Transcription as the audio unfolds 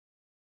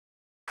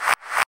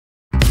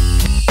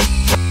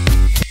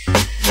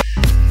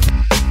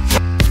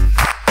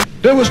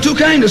There was two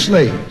kinds of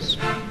slaves.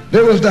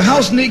 There was the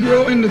house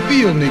Negro and the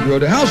field Negro.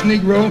 The house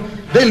Negro,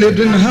 they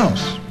lived in the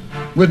house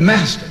with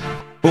master.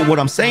 But what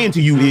I'm saying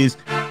to you is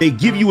they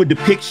give you a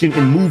depiction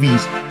in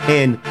movies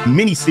and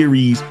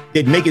miniseries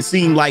that make it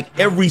seem like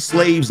every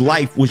slave's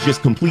life was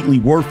just completely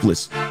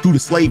worthless to the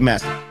slave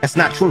master. That's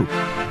not true.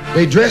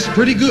 They dressed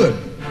pretty good.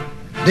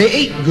 They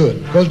ate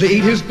good because they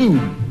ate his food,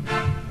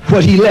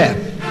 what he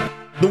left.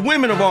 The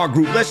women of our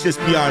group, let's just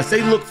be honest,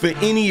 they look for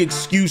any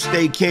excuse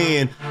they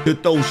can to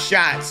throw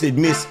shots at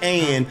Miss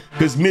Ann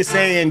because Miss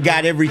Ann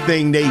got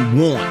everything they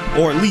want,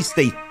 or at least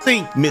they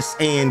think Miss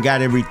Ann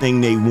got everything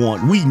they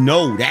want. We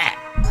know that.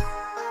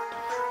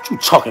 What you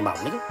talking about,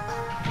 nigga?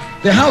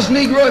 The house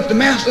Negro, if the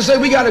master say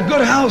we got a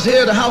good house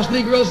here, the house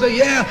Negro say,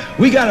 yeah,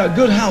 we got a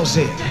good house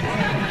here.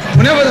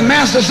 Whenever the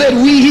master said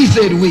we, he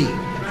said we.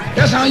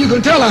 That's how you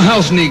can tell a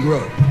house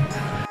Negro.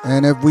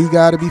 And if we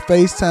got to be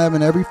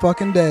FaceTiming every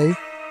fucking day,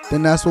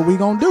 then that's what we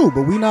gonna do.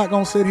 But we not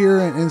gonna sit here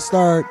and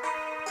start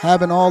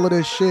having all of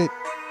this shit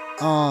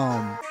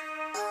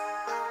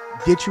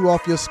get you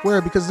off your square,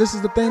 because this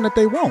is the thing that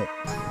they want.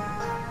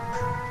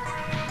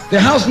 The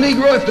house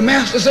Negro, if the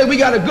master say we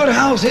got a good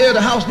house here, the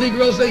house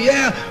Negro say,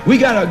 yeah, we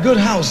got a good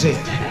house here.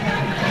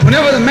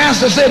 Whenever the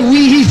master said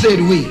we, he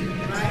said we.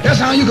 That's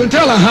how you can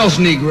tell a house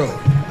Negro.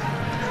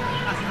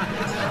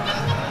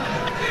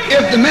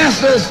 If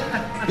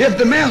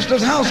the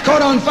master's house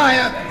caught on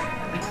fire,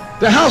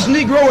 the house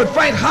Negro would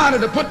fight harder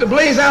to put the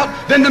blaze out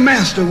than the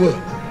master would.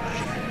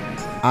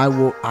 I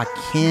won't,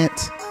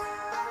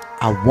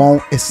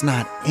 it's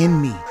not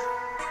in me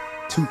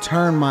to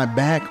turn my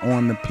back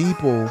on the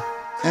people.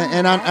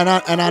 And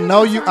I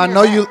know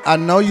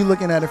you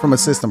looking at it from a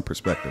system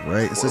perspective,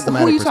 right? A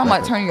systematic Who are you talking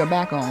about turning your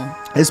back on?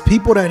 It's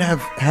people that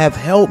have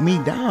held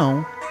me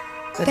down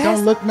that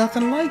don't look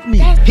nothing like me.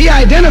 He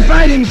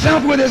identified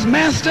himself with his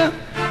master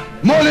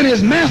more than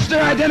his master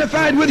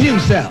identified with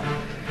himself.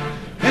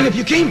 And if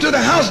you came to the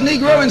house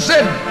Negro and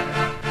said,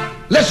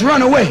 let's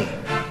run away,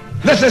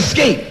 let's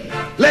escape,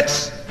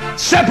 let's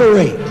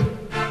separate,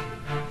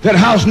 that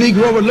house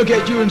Negro would look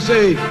at you and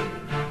say,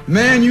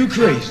 man, you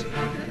crazy.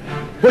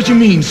 What you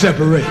mean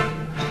separate?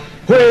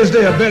 Where is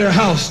there a better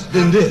house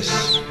than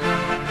this?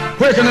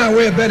 Where can I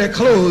wear better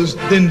clothes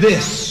than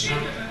this?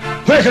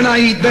 Where can I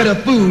eat better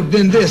food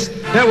than this?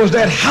 That was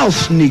that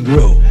house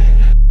Negro.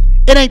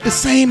 It ain't the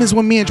same as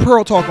when me and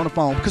Pearl talk on the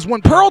phone. Because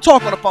when Pearl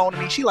talk on the phone to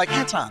me, she like,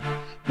 Anton,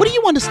 what do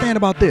you understand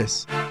about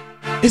this?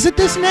 Is it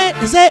this and that?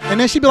 Is that? And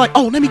then she'd be like,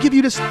 oh, let me give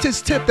you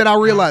this tip that I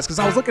realized, because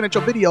I was looking at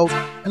your videos,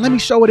 and let me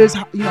show it is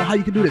how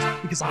you can do this,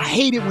 because I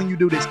hate it when you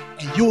do this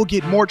and you'll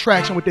get more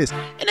traction with this.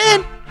 And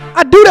then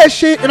I do that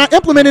shit and I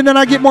implement it and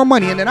I get more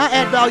money and then I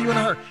add value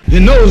into her.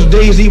 In those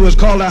days he was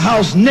called a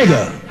house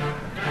nigger.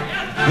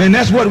 And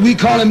that's what we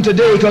call him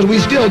today, because we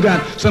still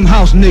got some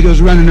house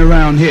niggers running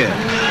around here.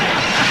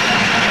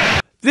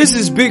 This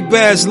is Big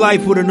Bass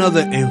Life with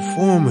another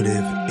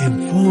informative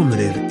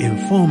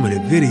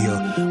video.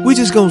 We're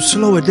just gonna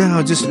slow it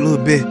down just a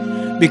little bit,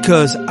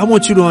 because I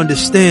want you to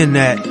understand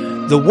that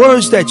the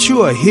words that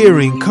you are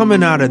hearing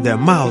coming out of their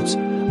mouths,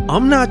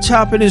 I'm not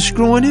chopping and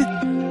screwing it.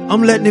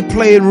 I'm letting it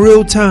play in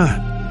real time.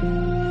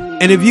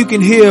 And if you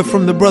can hear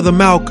from the brother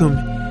Malcolm,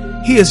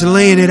 he is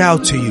laying it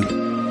out to you.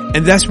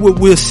 And that's what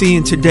we're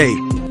seeing today.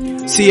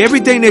 See,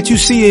 everything that you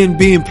see in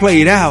being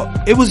played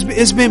out,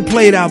 it's been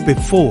played out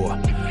before.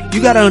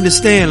 You got to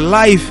understand,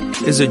 life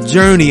is a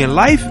journey, and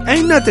life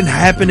ain't nothing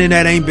happening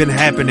that ain't been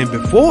happening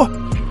before.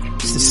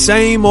 It's the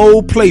same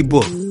old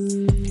playbook.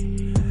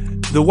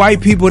 The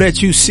white people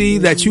that you see,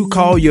 that you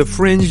call your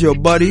friends, your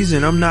buddies,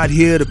 and I'm not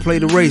here to play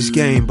the race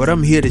game, but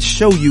I'm here to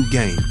show you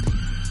game.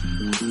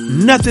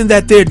 Nothing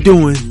that they're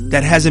doing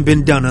that hasn't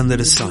been done under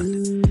the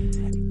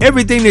sun.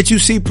 Everything that you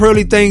see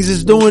Pearly Thangs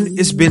is doing,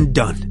 it's been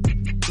done.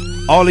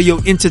 All of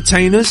your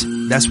entertainers,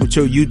 that's what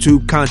your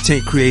YouTube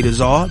content creators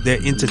are. They're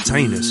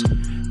entertainers.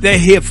 They're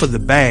here for the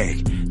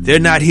bag. They're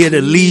not here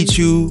to lead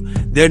you.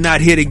 They're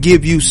not here to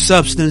give you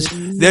substance.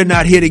 They're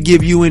not here to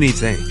give you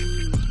anything.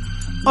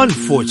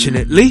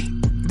 Unfortunately,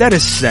 that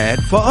is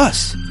sad for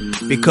us,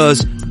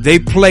 because they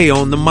play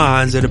on the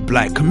minds of the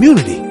black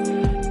community.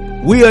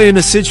 We are in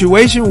a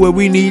situation where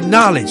we need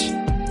knowledge.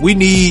 We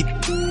need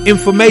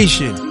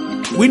information.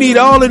 We need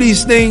all of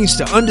these things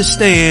to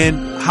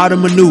understand how to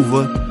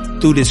maneuver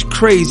through this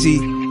crazy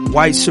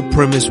white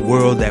supremacist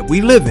world that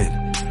we live in.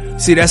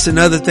 See, that's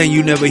another thing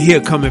you never hear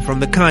coming from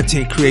the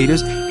content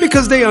creators,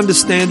 because they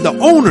understand the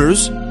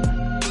owners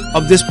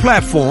of this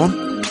platform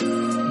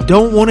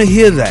don't want to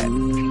hear that.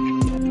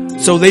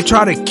 So they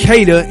try to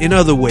cater in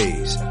other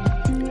ways.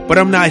 But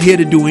I'm not here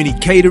to do any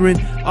catering.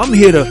 I'm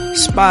here to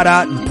spot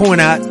out and point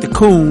out the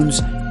coons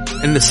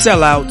and the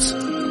sellouts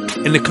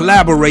and the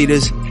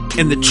collaborators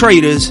and the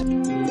traitors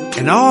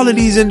and all of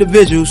these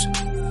individuals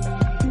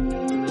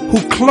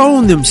who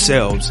clone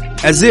themselves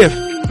as if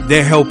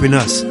they're helping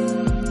us,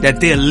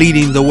 that they're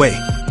leading the way.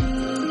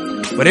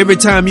 But every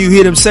time you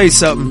hear them say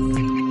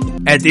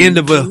something, at the end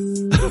of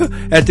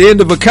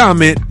a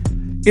comment,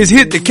 is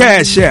hit the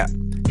Cash App,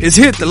 is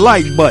hit the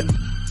like button.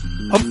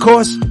 Of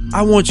course,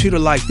 I want you to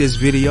like this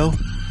video,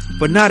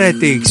 but not at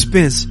the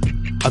expense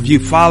of you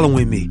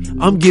following me.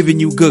 I'm giving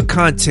you good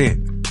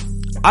content.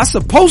 I'm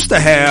supposed to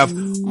have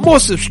more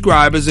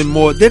subscribers and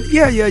more.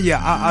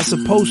 I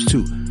supposed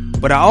to.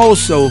 But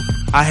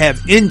I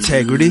have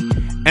integrity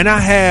and I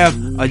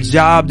have a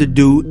job to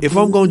do if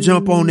I'm going to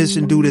jump on this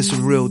and do this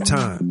in real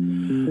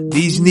time.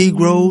 These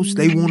Negroes,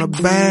 they want a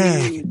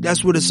bag.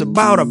 That's what it's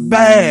about, a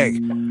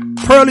bag.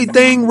 Pearly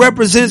thing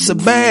represents a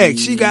bag.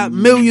 She got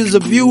millions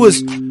of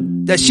viewers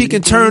that she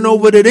can turn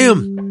over to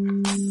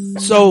them.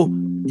 So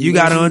you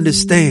got to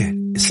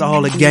understand, it's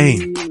all a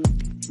game.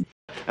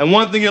 And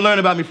one thing you learn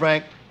about me,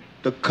 Frank,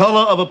 the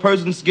color of a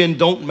person's skin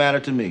don't matter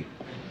to me.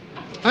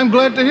 I'm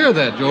glad to hear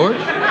that, George.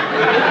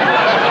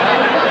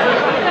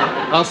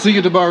 I'll see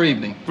you tomorrow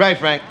evening. Right,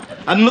 Frank.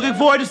 I'm looking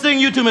forward to seeing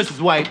you too, Mrs.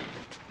 White.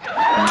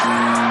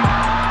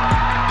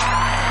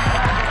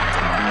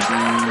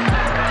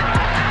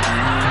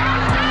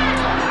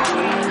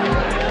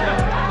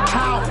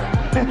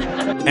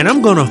 And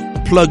I'm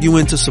gonna plug you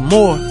into some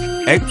more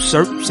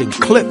excerpts and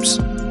clips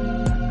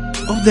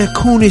of their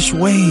coonish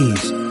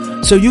ways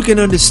so you can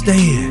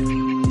understand.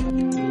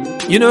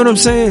 You know what I'm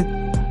saying?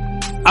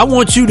 I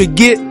want you to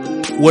get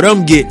what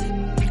I'm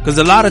getting, because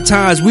a lot of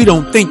times we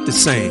don't think the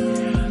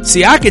same.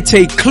 See, I could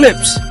take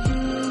clips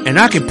and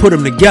I can put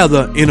them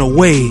together in a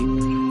way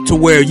to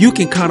where you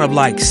can kind of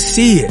like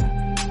see it.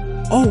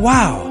 Oh,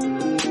 wow.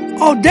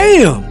 Oh,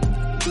 damn.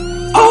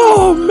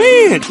 Oh,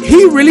 man.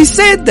 He really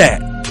said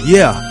that.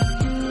 Yeah.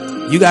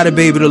 You got to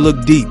be able to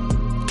look deep.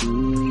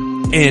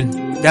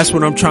 And that's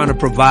what I'm trying to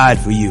provide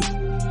for you.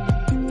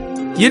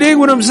 You dig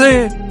what I'm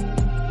saying?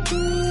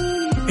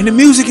 And the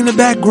music in the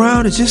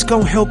background is just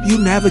going to help you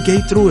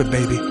navigate through it,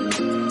 baby.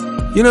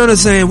 You know what I'm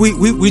saying?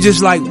 We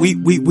just like,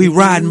 we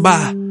riding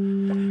by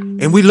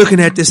and we looking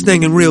at this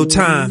thing in real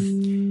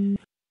time.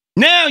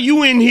 Now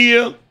you in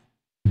here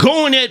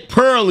going at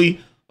Pearly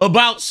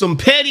about some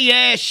petty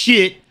ass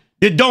shit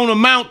that don't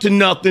amount to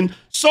nothing,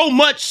 so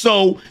much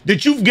so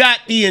that you've got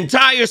the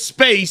entire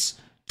space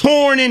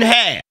torn in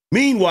half.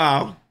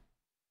 Meanwhile,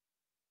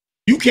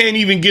 you can't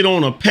even get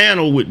on a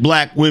panel with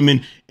black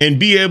women and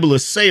be able to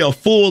say a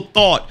full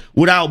thought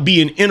without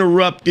being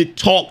interrupted,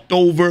 talked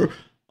over,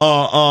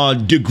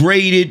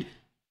 degraded,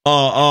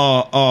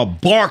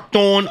 barked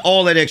on,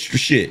 all that extra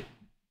shit.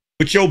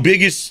 But your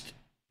biggest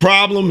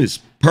problem is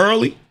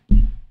Pearly?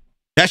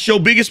 That's your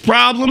biggest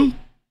problem,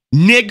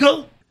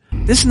 nigga?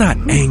 This is not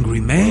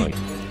Angryman.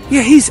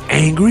 Yeah, he's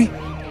angry,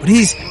 but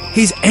he's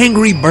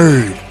Angry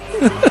Bird.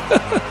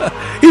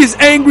 He's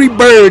Angry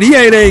Bird. He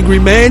ain't angry,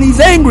 man.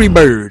 He's Angry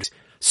Bird.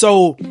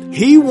 So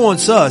he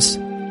wants us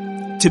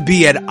to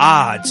be at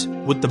odds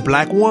with the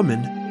black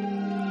woman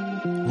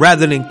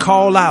rather than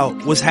call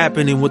out what's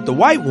happening with the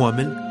white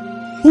woman,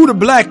 who the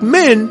black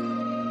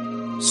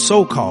men,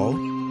 so-called,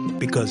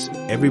 because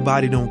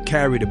everybody don't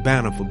carry the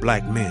banner for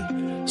black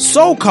men,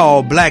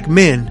 so-called black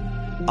men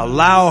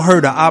allow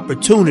her the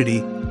opportunity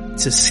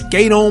to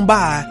skate on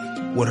by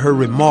with her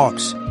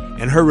remarks.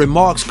 And her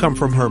remarks come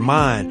from her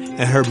mind,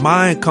 and her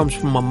mind comes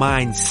from a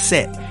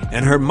mindset,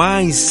 and her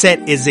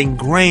mindset is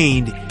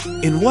ingrained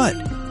in what?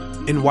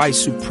 In white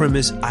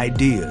supremacist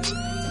ideas.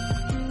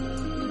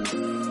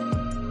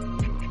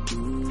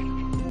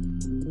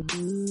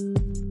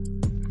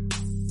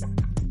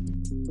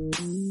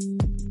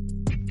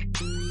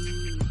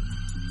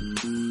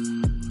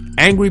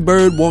 Angry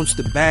Bird wants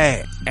the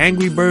bag.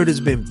 Angry Bird has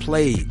been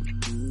played.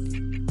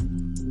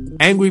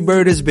 Angry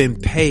Bird has been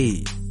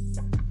paid.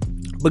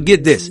 But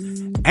get this.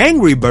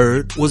 Angry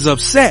Bird was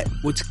upset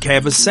with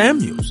Kevin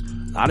Samuels.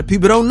 A lot of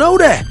people don't know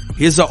that.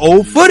 Here's the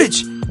old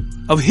footage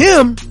of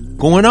him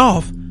going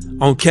off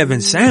on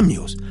Kevin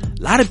Samuels.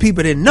 A lot of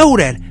people didn't know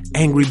that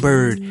Angry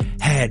Bird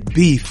had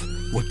beef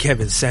with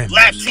Kevin Samuels.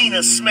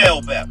 Latina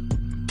smell better.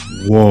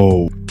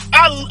 Whoa.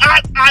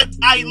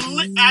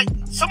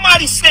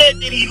 Somebody said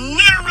that he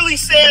literally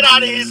said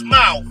out of his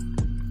mouth,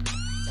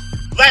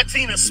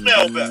 Latina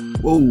smell better.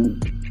 Whoa.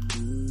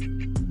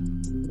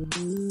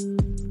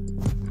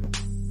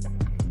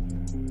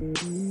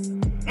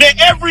 Now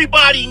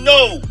everybody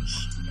knows.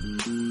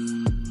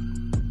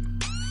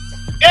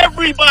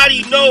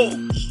 Everybody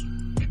knows.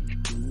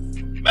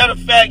 Matter of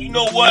fact, you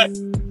know what?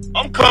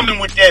 I'm coming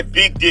with that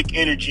big dick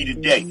energy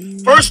today.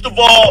 First of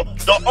all,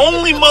 the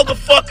only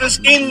motherfuckers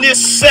in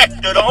this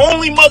sector, the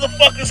only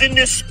motherfuckers in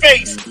this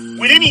space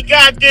with any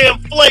goddamn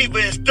flavor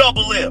is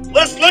Double M.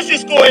 Let's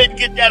just go ahead and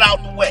get that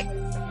out the way.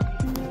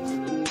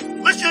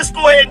 Let's just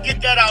go ahead and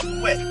get that out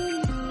the way.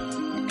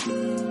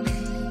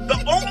 The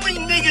only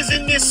niggas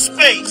in this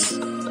space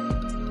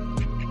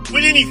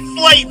with any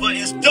flavor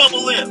is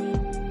Double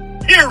M.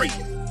 Period.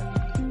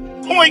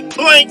 Point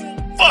blank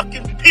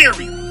fucking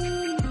period.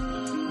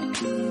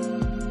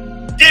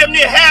 Damn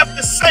near half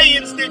the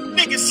sayings that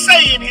niggas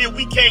say in here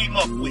we came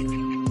up with.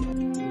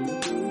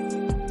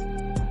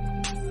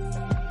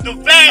 The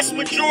vast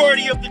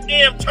majority of the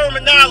damn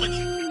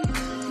terminology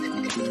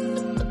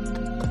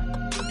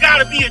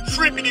gotta be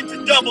attributed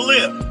to Double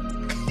M.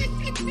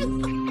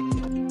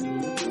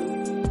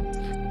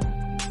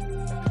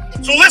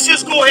 So let's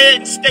just go ahead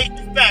and state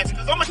the facts,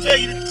 because I'm gonna tell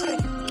you the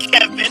truth,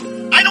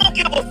 Kevin. I don't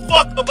give a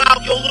fuck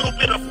about your little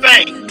bit of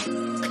fame.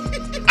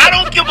 I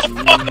don't give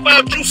a fuck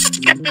about you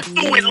skipping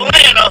through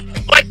Atlanta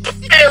like the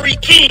Fairy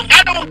King.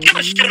 I don't give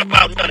a shit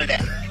about none of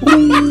that.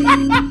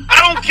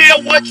 I don't care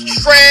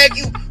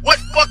what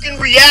fucking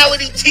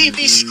reality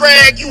TV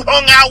scrag you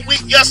hung out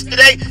with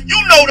yesterday.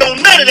 You know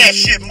don't none of that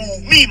shit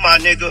move me, my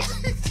nigga.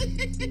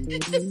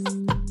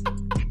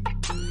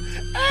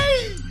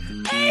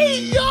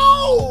 Hey,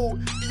 yo!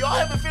 Y'all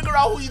haven't figured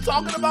out who he's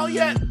talking about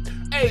yet?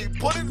 Hey,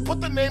 put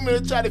the name in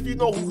the chat if you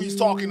know who he's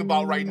talking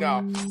about right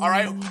now. All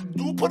right,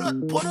 put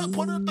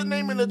the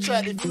name in the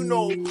chat if you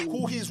know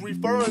who he's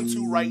referring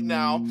to right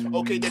now.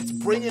 Okay, that's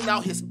bringing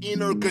out his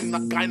inner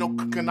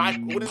gynocracy,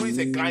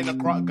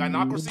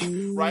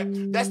 right?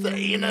 That's the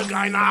inner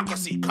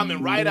gynocracy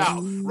coming right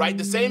out, right?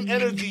 The same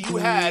energy you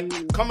had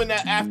coming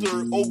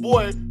after old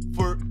boy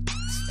for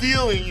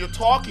stealing your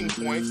talking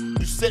points.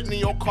 You sitting in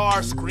your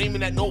car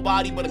screaming at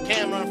nobody but a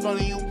camera in front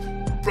of you,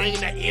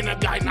 bringing that inner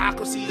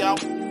gynocracy out.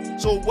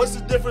 So what's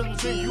the difference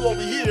between you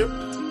over here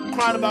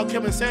crying about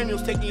Kevin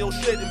Samuels taking your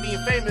shit and being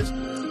famous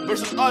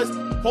versus us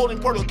holding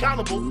Pearly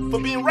accountable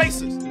for being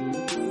racist?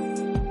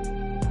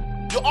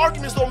 Your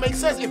arguments don't make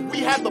sense if we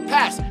have the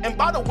past. And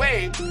by the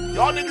way,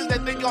 y'all niggas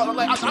that think y'all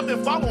like, I've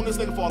been following this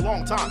nigga for a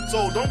long time.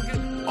 So don't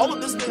get, all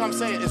of this thing I'm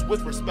saying is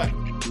with respect.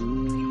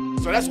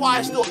 So that's why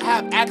I still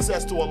have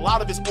access to a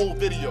lot of his old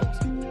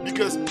videos.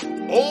 Because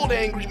old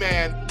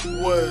Angryman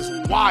was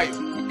wild.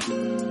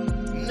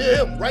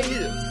 Him, right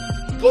here.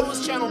 Go to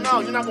his channel now,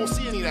 you're not gonna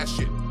see any of that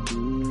shit.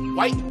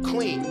 White,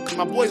 clean, because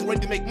my boy's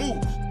ready to make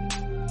moves.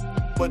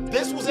 But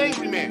this was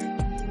Angryman.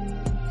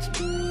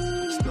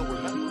 Still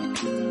remember.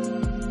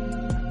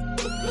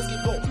 Let's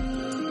keep going.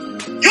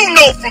 You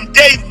know from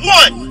day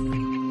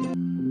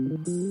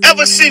one,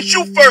 ever since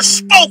you first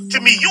spoke to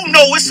me, you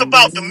know it's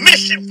about the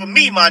mission for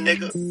me, my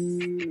nigga.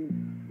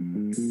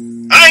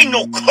 I ain't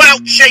no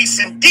clout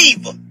chasing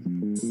diva.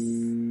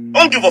 I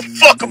don't give a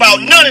fuck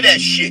about none of that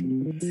shit.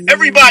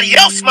 Everybody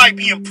else might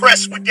be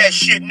impressed with that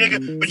shit,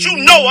 nigga, but you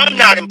know I'm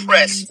not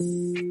impressed.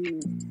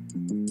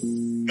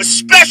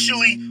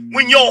 Especially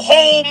when your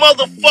whole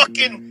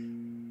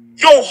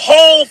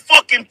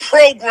fucking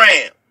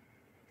program,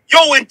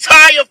 your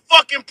entire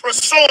fucking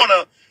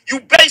persona, you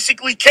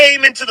basically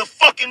came into the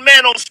fucking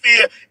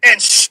manosphere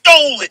and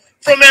stole it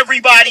from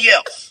everybody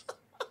else.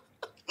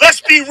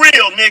 Let's be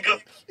real,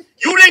 nigga.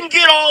 You didn't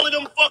get all of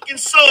them fucking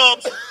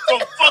subs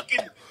from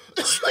fucking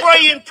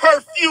spraying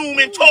perfume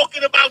and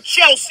talking about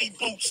Chelsea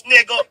boots,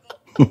 nigga.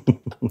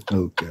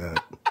 Oh, God.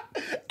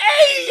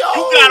 Hey, yo!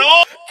 You got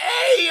all...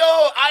 Hey,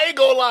 yo! I ain't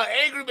gonna lie,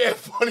 Angryman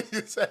funny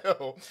as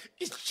hell.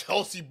 He's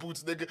Chelsea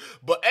boots, nigga.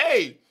 But,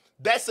 hey,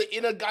 that's the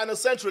inner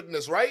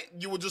gynocentricness, right?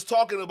 You were just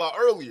talking about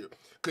earlier.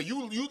 Because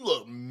you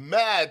look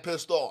mad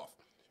pissed off.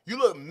 You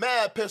look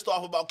mad pissed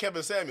off about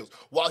Kevin Samuels.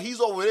 While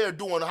he's over there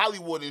doing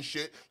Hollywood and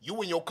shit,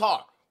 you in your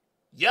car,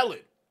 yelling.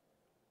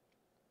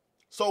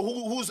 So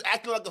who's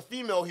acting like a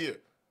female here?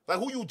 Like,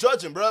 who you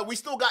judging, bro? We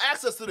still got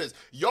access to this.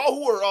 Y'all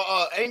who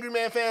are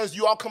Angryman fans,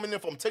 you all coming in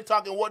from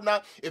TikTok and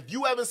whatnot, if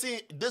you haven't seen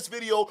this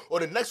video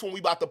or the next one we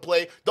about to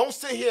play, don't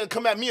sit here and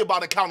come at me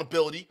about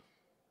accountability.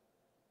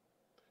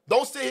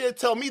 Don't sit here and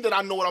tell me that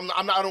I know what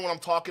I know what I'm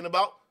talking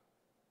about.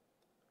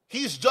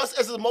 He's just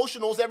as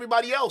emotional as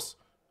everybody else.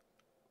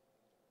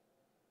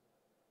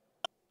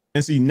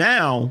 And see,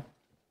 now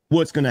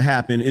what's going to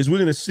happen is we're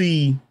going to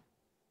see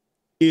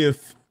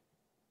if...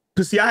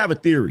 Because, see, I have a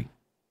theory.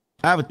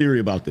 I have a theory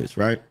about this,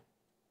 right?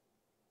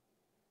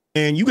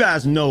 And you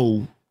guys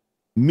know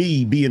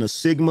me being a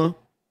Sigma.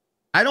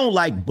 I don't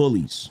like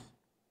bullies.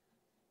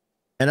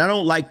 And I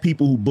don't like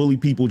people who bully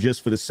people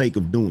just for the sake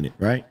of doing it,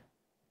 right?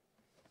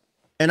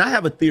 And I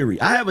have a theory.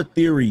 I have a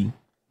theory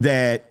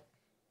that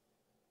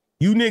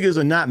you niggas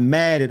are not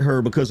mad at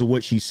her because of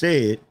what she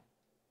said.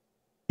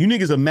 You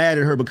niggas are mad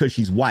at her because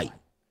she's white.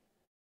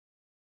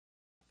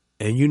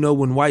 And you know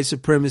when white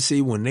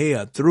supremacy, when they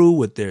are through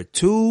with their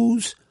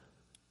tools,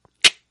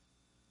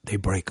 they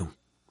break them.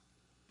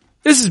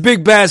 This is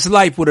Big Bass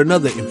Life with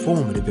another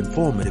informative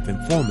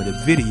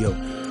video.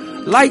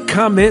 Like,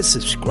 comment,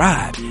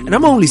 subscribe. And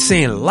I'm only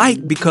saying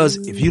like because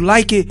if you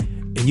like it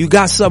and you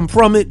got something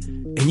from it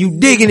and you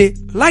digging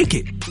it, like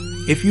it.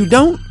 If you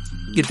don't,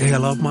 get the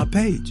hell off my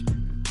page.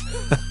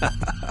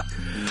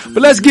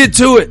 But let's get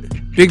to it.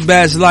 Big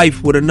Bass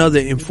Life with another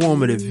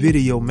informative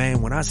video,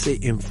 man. When I say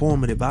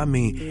informative, I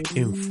mean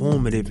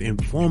informative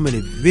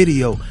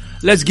video.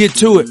 Let's get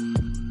to it.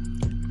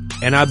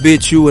 And I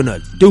bid you in a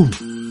do.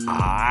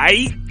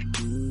 Aight.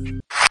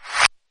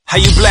 How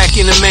you black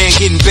in a man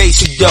getting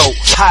basic dough?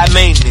 High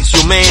maintenance,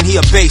 your man, he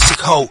a basic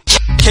hoe.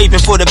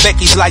 Caping for the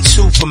Beckies like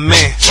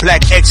Superman.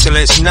 Black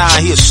excellence, nah,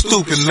 he a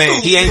stupid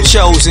man. He ain't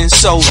chosen,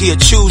 so he a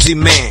choosy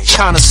man.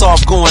 Kinda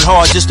soft going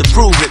hard just to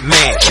prove it,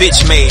 man.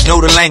 Bitch made, know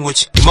the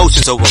language.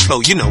 Emotions overflow,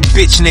 you know,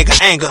 bitch nigga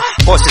anger.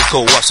 Voices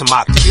go up some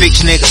octaves.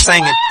 Bitch nigga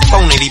singing.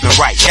 Phone ain't even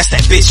right, that's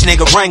that bitch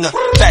nigga ringer.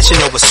 Fashion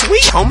over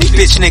sweet, homie,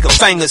 bitch nigga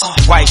fingers.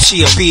 White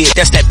she a beard,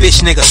 that's that bitch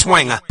nigga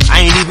swinger.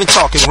 I ain't even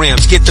talking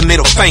rims, get the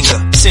middle finger.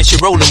 Since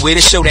you're rolling with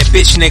it, show that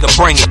bitch nigga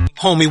bring it.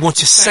 Homie, won't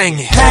you sing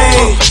it?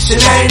 Hey,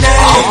 Shanae,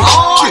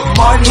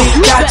 Marty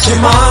got your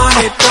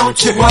money, don't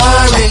you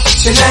worry.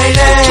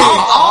 Shanae,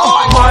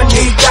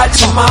 Marty got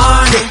your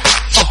money.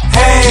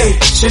 Hey,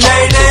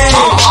 Shanae,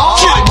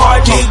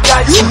 Marty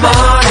got your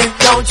money,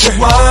 don't you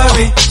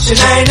worry.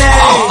 Shanae,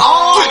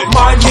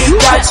 Marty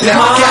got your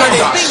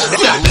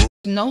money.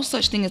 No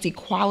such thing as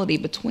equality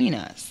between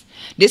us.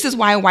 This is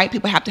why white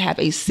people have to have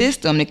a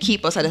system to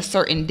keep us at a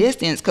certain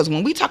distance, because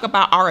when we talk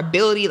about our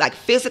ability, like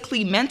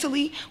physically,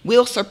 mentally,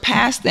 we'll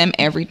surpass them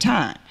every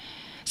time.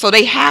 So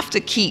they have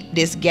to keep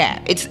this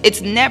gap.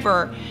 It's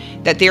never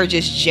that they're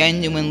just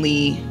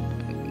genuinely,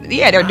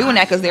 yeah, they're doing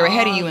that because they're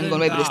ahead of you and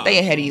going to be able to stay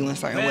ahead of you in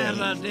certain ways.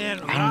 I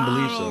don't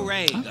believe so.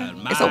 Okay.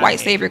 It's a white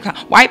savior.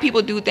 White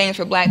people do things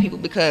for black people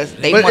because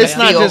they want to feel But it's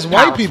not just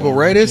white people,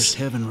 right? It's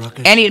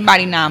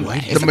anybody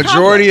non-black. The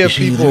majority of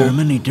people. There are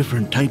many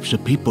different types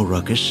of people,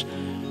 Ruckus.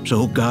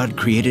 So God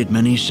created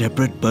many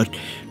separate, but,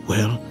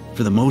 well,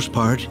 for the most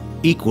part,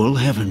 equal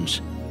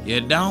heavens. You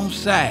don't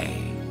say.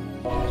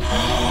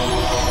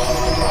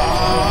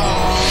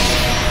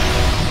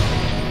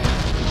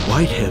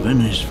 White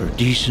heaven is for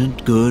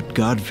decent, good,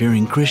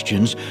 God-fearing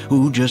Christians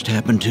who just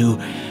happen to,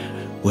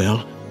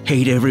 well,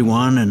 hate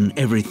everyone and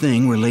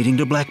everything relating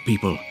to black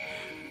people.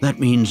 That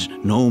means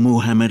no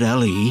Muhammad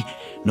Ali,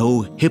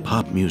 no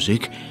hip-hop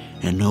music,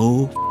 and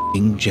no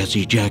f***ing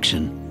Jesse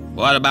Jackson.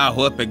 What about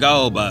Whoopi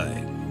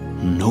Goldberg?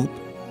 Nope.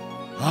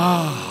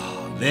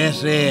 Oh,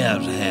 this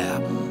is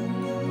heaven.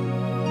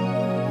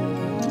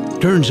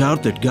 Turns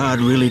out that God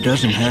really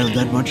doesn't have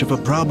that much of a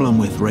problem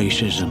with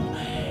racism.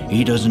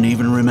 He doesn't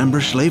even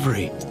remember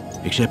slavery,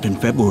 except in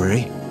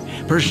February.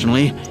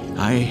 Personally,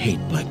 I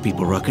hate black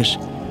people, Ruckus.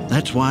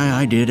 That's why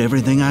I did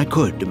everything I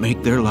could to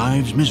make their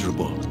lives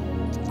miserable.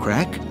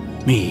 Crack?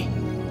 Me.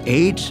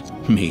 AIDS?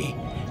 Me.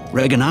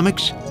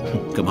 Reaganomics?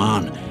 Come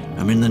on,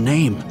 I'm in the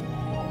name.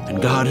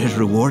 And God has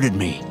rewarded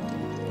me.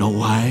 Know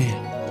why?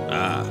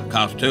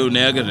 'Cause 2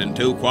 niggers and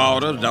 2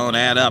 quarters don't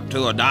add up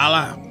to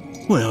 $1?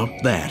 Well,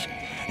 that.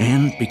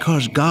 And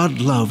because God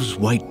loves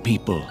white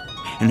people.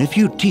 And if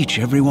you teach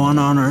everyone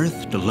on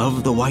earth to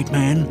love the white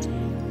man,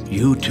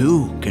 you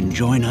too can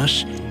join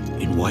us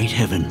in white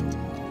heaven.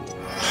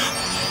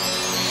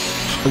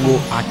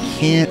 Well, I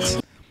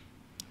can't.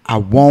 I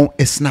won't.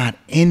 It's not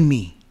in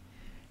me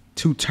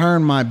to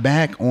turn my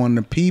back on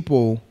the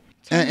people.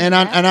 And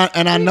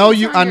I know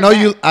you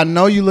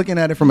looking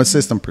at it from a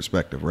system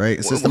perspective, right?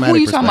 A systematic Who are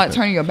you talking about perspective.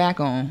 turning your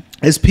back on?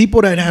 It's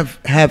people that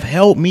have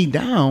held me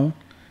down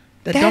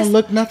that don't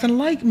look nothing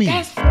like me.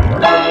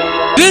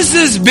 This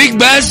is Big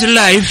Bass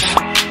Life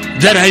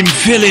that I'm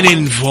filling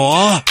in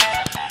for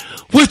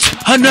with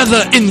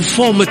another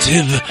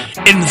informative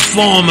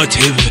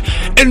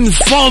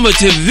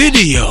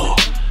video.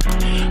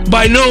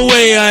 By no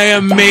way I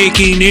am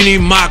making any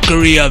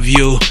mockery of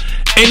you.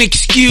 And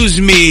excuse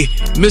me,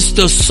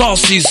 Mr.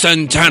 Saucy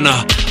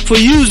Santana, for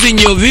using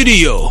your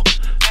video.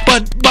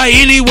 But by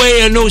any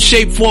way or no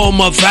shape,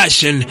 form, or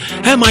fashion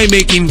am I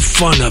making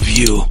fun of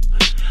you.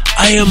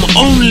 I am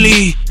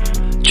only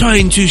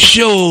trying to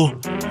show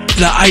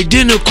the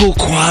identical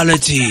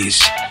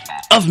qualities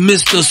of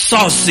Mr.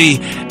 Saucy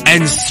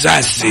and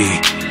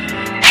Sassy.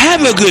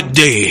 Have a good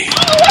day.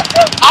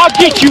 I'll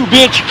get you,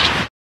 bitch.